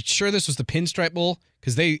 Are you sure this was the Pinstripe Bowl?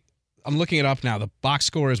 Because I'm looking it up now. The box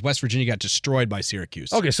score is West Virginia got destroyed by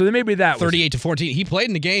Syracuse. Okay, so then maybe that was 38-14. He played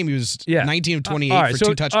in the game. He was 19 of 28 for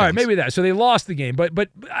 2 touchdowns. All right, maybe that. So they lost the game. But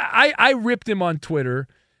I ripped him on Twitter,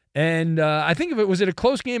 and I think was it a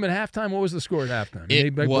close game at halftime? What was the score at halftime?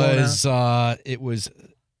 It was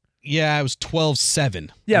 12-7.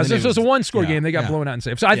 Yeah, so it was a one-score game. They got blown out and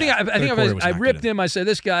saved. So I think I ripped him. I said,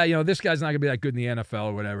 this guy, this guy's not going to be that good in the NFL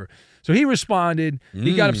or whatever. So he responded.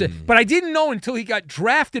 He got upset. But I didn't know until he got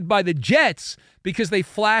drafted by the Jets because they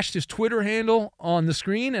flashed his Twitter handle on the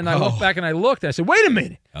screen, and I went back and I looked. I said, wait a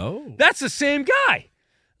minute. Oh. That's the same guy.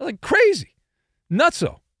 Like crazy.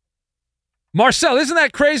 Nutso. Marcel, isn't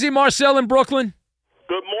that crazy, Marcel in Brooklyn?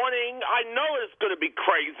 Good morning. I know it's going to be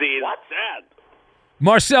crazy. What's that?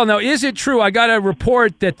 Marcel, now, is it true? I got a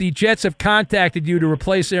report that the Jets have contacted you to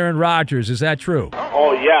replace Aaron Rodgers. Is that true?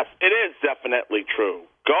 Oh, yes. It is definitely true.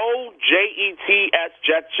 Go, Jets,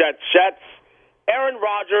 Jets. Aaron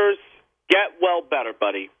Rodgers, get well better,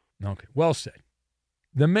 buddy. Okay, well said.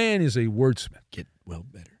 The man is a wordsmith. Get well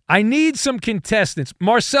better. I need some contestants.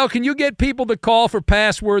 Marcel, can you get people to call for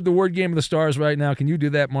Password, the word game of the stars right now? Can you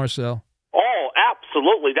do that, Marcel? Oh,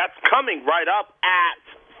 absolutely. That's coming right up at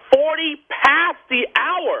 40 past the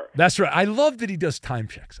hour. That's right. I love that he does time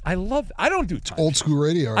checks. I don't do time old school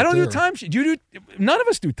radio. I don't do time checks. You do? None of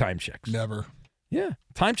us do time checks. Never. Yeah,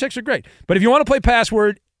 time checks are great. But if you want to play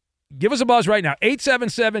Password, give us a buzz right now.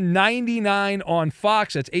 877-99 on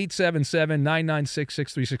Fox. That's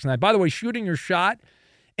 877-996-6369. By the way, shooting your shot,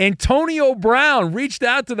 Antonio Brown reached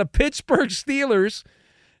out to the Pittsburgh Steelers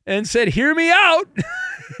and said, hear me out.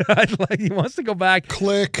 He wants to go back.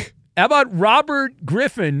 Click. How about Robert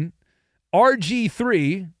Griffin,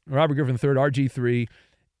 RG3, Robert Griffin III, RG3,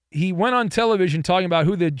 he went on television talking about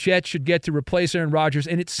who the Jets should get to replace Aaron Rodgers,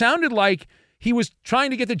 and it sounded like he was trying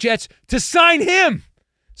to get the Jets to sign him.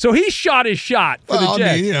 So he shot his shot for the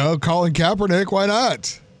Jets. I mean, Colin Kaepernick, why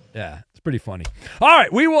not? Yeah, it's pretty funny. All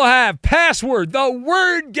right, we will have Password, the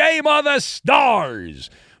word game of the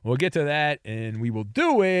stars. We'll get to that, and we will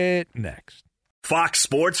do it next. Fox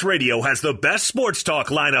Sports Radio has the best sports talk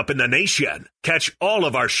lineup in the nation. Catch all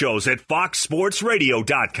of our shows at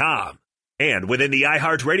foxsportsradio.com. And within the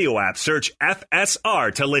iHeartRadio app, search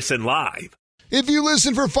FSR to listen live. If you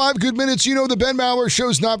listen for 5 good minutes, you know the Ben Maller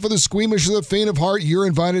Show's not for the squeamish or the faint of heart. You're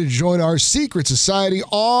invited to join our secret society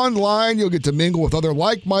online. You'll get to mingle with other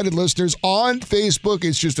like-minded listeners on Facebook.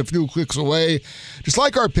 It's just a few clicks away. Just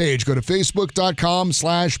like our page, go to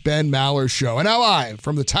facebook.com/Ben Maller Show. And now live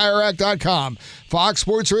from the TireRack.com Fox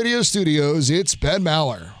Sports Radio studios, it's Ben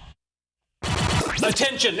Maller.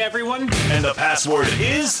 Attention, everyone. And the password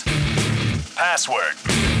is... Password.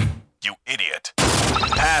 You idiot.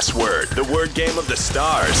 Password, the word game of the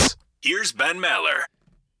stars. Here's Ben Maller.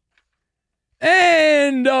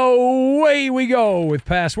 And away we go with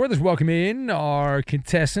Password. Let's welcome in our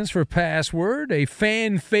contestants for Password, a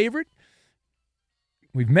fan favorite.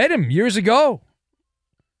 We've met him years ago,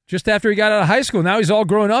 just after he got out of high school. Now he's all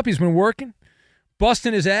grown up. He's been working,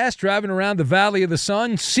 busting his ass, driving around the Valley of the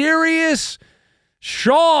Sun. Serious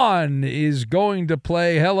Sean is going to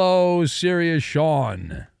play. Hello, Serious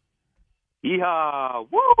Sean. Yeehaw!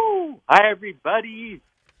 Woo! Hi, everybody.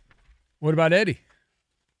 What about Eddie?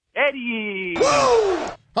 Eddie!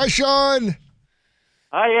 Woo! Hi, Sean.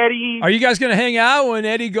 Hi, Eddie. Are you guys going to hang out when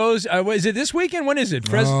Eddie goes? Is it this weekend? When is it?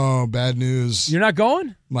 Oh, bad news. You're not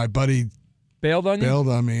going? My buddy bailed on you? Bailed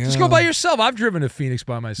on me, yeah. Just go by yourself. I've driven to Phoenix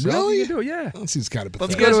by myself. Really? You can do it, yeah. That seems kind of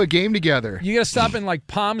pathetic. Let's go to a game together. You got to stop in like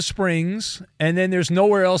Palm Springs, and then there's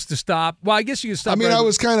nowhere else to stop. Well, I guess you can stop. I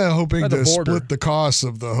was kind of hoping to split the costs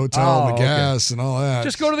of the hotel and the gas and all that.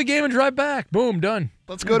 Just go to the game and drive back. Boom, done.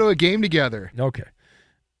 Let's go to a game together. Okay.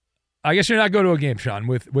 I guess you're not going to a game, Sean,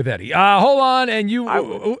 with Eddie. Hold on, and you.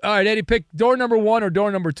 All right, Eddie, pick door number 1 or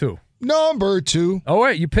door number 2. Number 2. Oh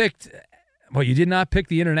wait, you picked. Well, you did not pick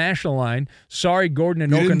the international line. Sorry, Gordon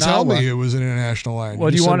and Okinawa. You didn't tell me it was an international line.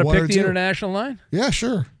 Well, do you want to pick the international line? Yeah,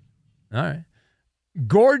 sure. All right.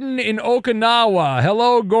 Gordon in Okinawa.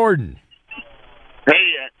 Hello, Gordon. Hey,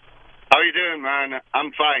 how you doing, man?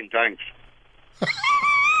 I'm fine, thanks.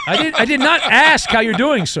 I did not ask how you're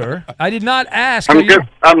doing, sir. I did not ask. I'm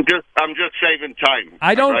just saving time.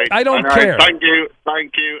 I don't care. Thank you,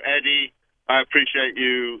 Eddie. I appreciate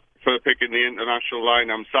you for picking the international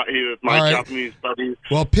line. I'm sat here with my Japanese buddies.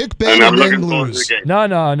 Well, pick Ben and then lose.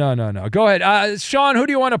 No. Go ahead. Sean, who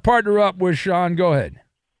do you want to partner up with, Sean? Go ahead.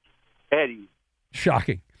 Eddie.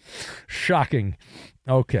 Shocking.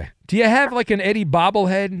 Okay. Do you have like an Eddie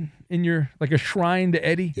bobblehead in your, like a shrine to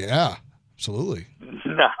Eddie? Yeah, absolutely.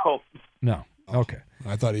 No. Okay.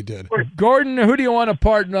 I thought he did. Gordon, who do you want to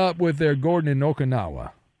partner up with there, Gordon in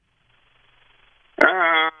Okinawa?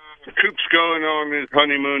 Coop's going on his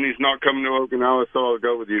honeymoon. He's not coming to Okinawa, so I'll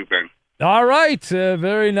go with you, Ben. All right.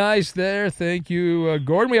 Very nice there. Thank you,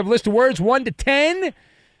 Gordon. We have a list of words 1 to 10,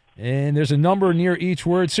 and there's a number near each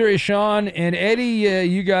word. Serious Sean and Eddie,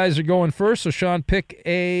 you guys are going first. So, Sean, pick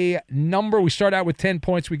a number. We start out with 10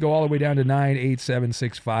 points. We go all the way down to 9, 8, 7,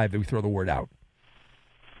 6, 5. Then we throw the word out.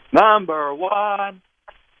 Number 1.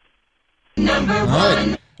 Number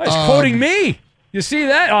 1. He's quoting me. You see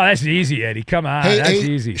that? Oh, that's easy, Eddie. Come on. That's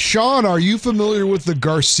easy. Sean, are you familiar with the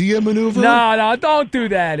Garcia maneuver? No, don't do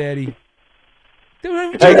that, Eddie.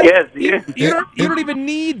 Dude, I guess. You don't even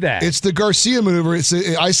need that. It's the Garcia maneuver.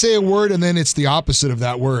 I say a word, and then it's the opposite of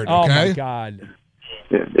that word, okay? Oh, my God.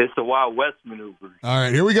 It's the Wild West maneuver. All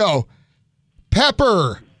right, here we go.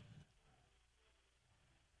 Pepper.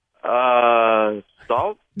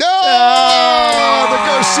 Salt? No! The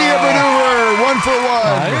Garcia maneuver. 1 for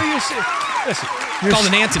 1. Listen, it's called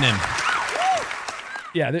an antonym.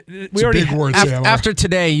 Yeah, we already. Big word, after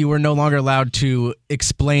today, you were no longer allowed to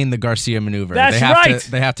explain the Garcia maneuver. That's right.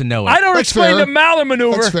 They have to know it. I don't explain the Maller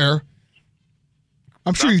maneuver. That's fair.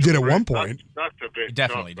 I'm sure you did at one point. That's a bit. You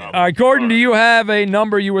definitely did. All right, Gordon, do you have a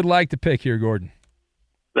number you would like to pick here, Gordon?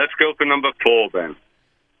 Let's go for number 4, then.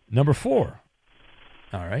 Number 4.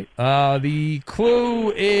 All right. The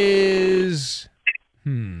clue is.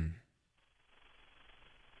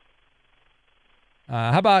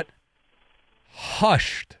 How about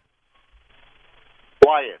hushed?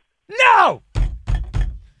 Quiet. No!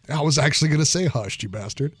 I was actually going to say hushed, you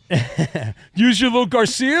bastard. Use your little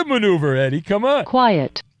Garcia maneuver, Eddie. Come on.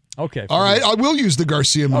 Quiet. Okay. All right, I will use the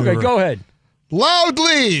Garcia maneuver. Okay, go ahead.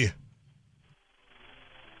 Loudly.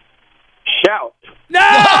 Shout. No,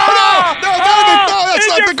 that's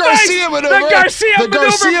not the Garcia maneuver. The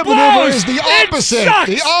Garcia maneuver is the opposite.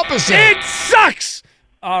 The opposite. It sucks.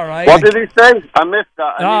 All right. What did he say? I missed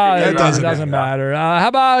that. It doesn't matter. How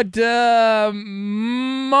about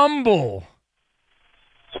mumble?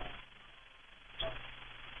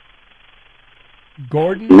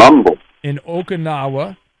 Gordon? Mumble. In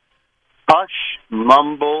Okinawa. Hush,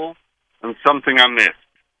 mumble, and something I missed.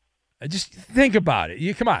 Just think about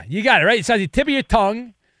it. Come on. You got it, right? It's on the tip of your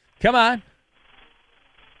tongue. Come on.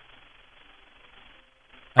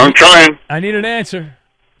 I'm trying. I need an answer.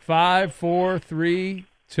 5, 4, 3,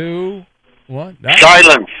 2, 1.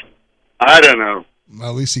 Silence. I don't know. Well,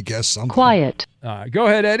 at least he guessed something. Quiet. Go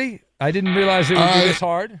ahead, Eddie. I didn't realize it would be this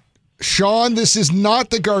hard. Sean, this is not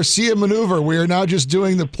the Garcia maneuver. We are now just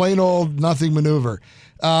doing the plain old nothing maneuver.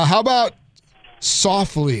 How about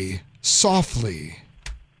softly? Softly.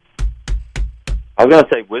 I was going to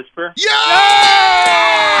say whisper. Yeah!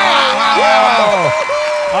 Wow.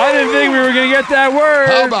 I didn't think we were going to get that word.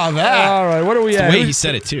 How about that? All right, what are we It's at? the way he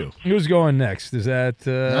said it, too. Who's going next? Is that...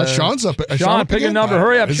 Sean's up. Sean, pick a number.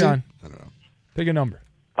 Hurry up, Is he? Sean. I don't know. Pick a number.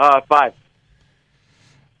 5.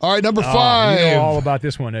 All right, number 5. You know all about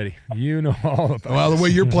this one, Eddie. You know all about Well, the way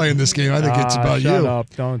you're playing this game, I think it's about shut you. Up.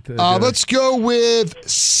 Don't. Let's go with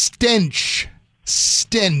stench.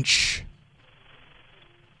 Stench.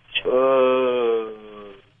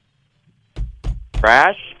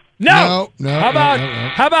 Trash? No. No.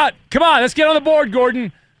 How about, come on, let's get on the board,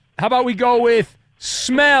 Gordon. How about we go with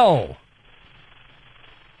smell?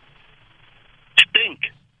 Stink.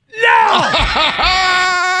 No!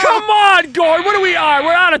 Come on, Gordon. What are we on?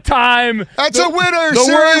 We're out of time. That's a winner,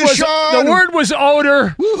 serious, Sean. The word was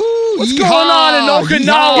odor. Woohoo! What's going on in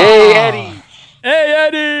Okinawa? Hey, Eddie.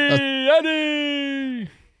 Hey, Eddie.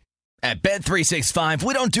 At Bet365,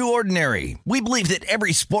 we don't do ordinary. We believe that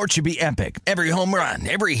every sport should be epic. Every home run,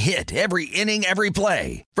 every hit, every inning, every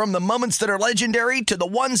play. From the moments that are legendary to the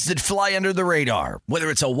ones that fly under the radar. Whether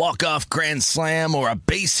it's a walk-off grand slam or a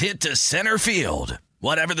base hit to center field.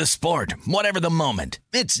 Whatever the sport, whatever the moment.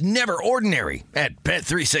 It's never ordinary at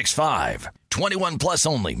Bet365. 21 plus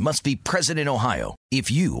only. Must be present in Ohio. If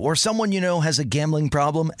you or someone you know has a gambling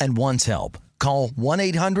problem and wants help, call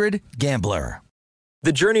 1-800-GAMBLER.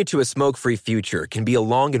 The journey to a smoke-free future can be a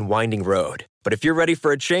long and winding road. But if you're ready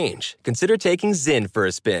for a change, consider taking Zyn for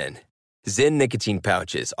a spin. Zyn nicotine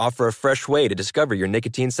pouches offer a fresh way to discover your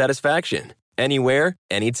nicotine satisfaction. Anywhere,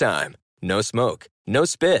 anytime. No smoke, no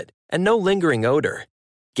spit, and no lingering odor.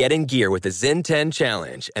 Get in gear with the Zyn 10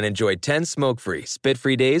 Challenge and enjoy 10 smoke-free,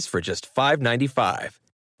 spit-free days for just $5.95.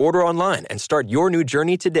 Order online and start your new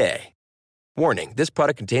journey today. Warning, this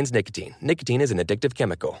product contains nicotine. Nicotine is an addictive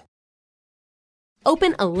chemical.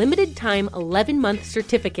 Open a limited-time 11-month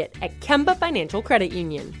certificate at Kemba Financial Credit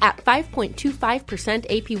Union. At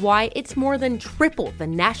 5.25% APY, it's more than triple the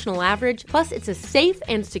national average, plus it's a safe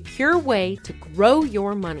and secure way to grow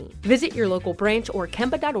your money. Visit your local branch or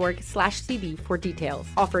kemba.org/cb for details.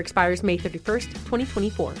 Offer expires May 31st,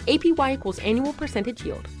 2024. APY equals annual percentage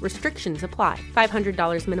yield. Restrictions apply.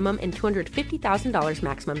 $500 minimum and $250,000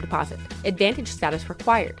 maximum deposit. Advantage status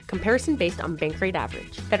required. Comparison based on bank rate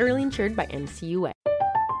average. Federally insured by NCUA.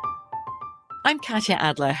 I'm Katya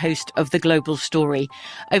Adler, host of The Global Story.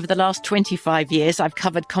 Over the last 25 years, I've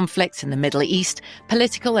covered conflicts in the Middle East,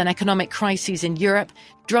 political and economic crises in Europe,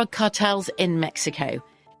 drug cartels in Mexico.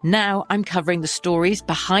 Now I'm covering the stories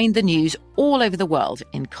behind the news all over the world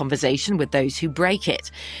in conversation with those who break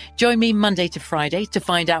it. Join me Monday to Friday to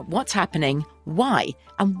find out what's happening, why,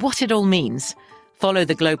 and what it all means. Follow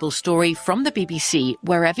The Global Story from the BBC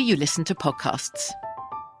wherever you listen to podcasts.